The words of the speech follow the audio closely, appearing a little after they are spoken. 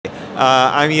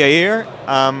I'm Yair.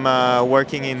 I'm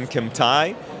working in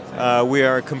Kemtai. We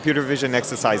are a computer vision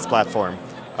exercise platform,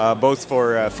 both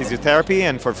for physiotherapy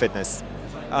and for fitness.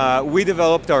 We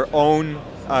developed our own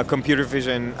computer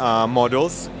vision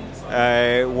models,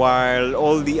 while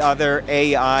all the other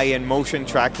AI and motion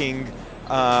tracking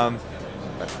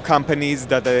companies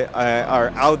that are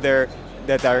out there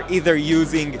that are either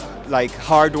using like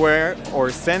hardware or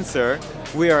sensor.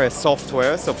 We are a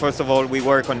software, so first of all, we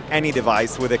work on any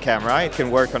device with a camera. It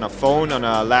can work on a phone, on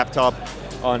a laptop,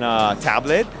 on a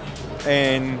tablet,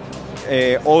 and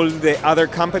all the other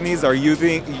companies are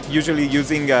usually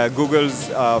using Google's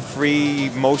free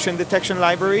motion detection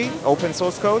library, open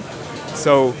source code,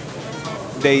 so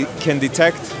they can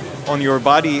detect on your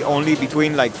body only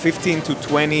between like 15 to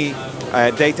 20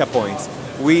 data points.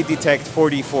 We detect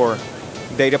 44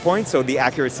 data points, so the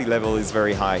accuracy level is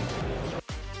very high.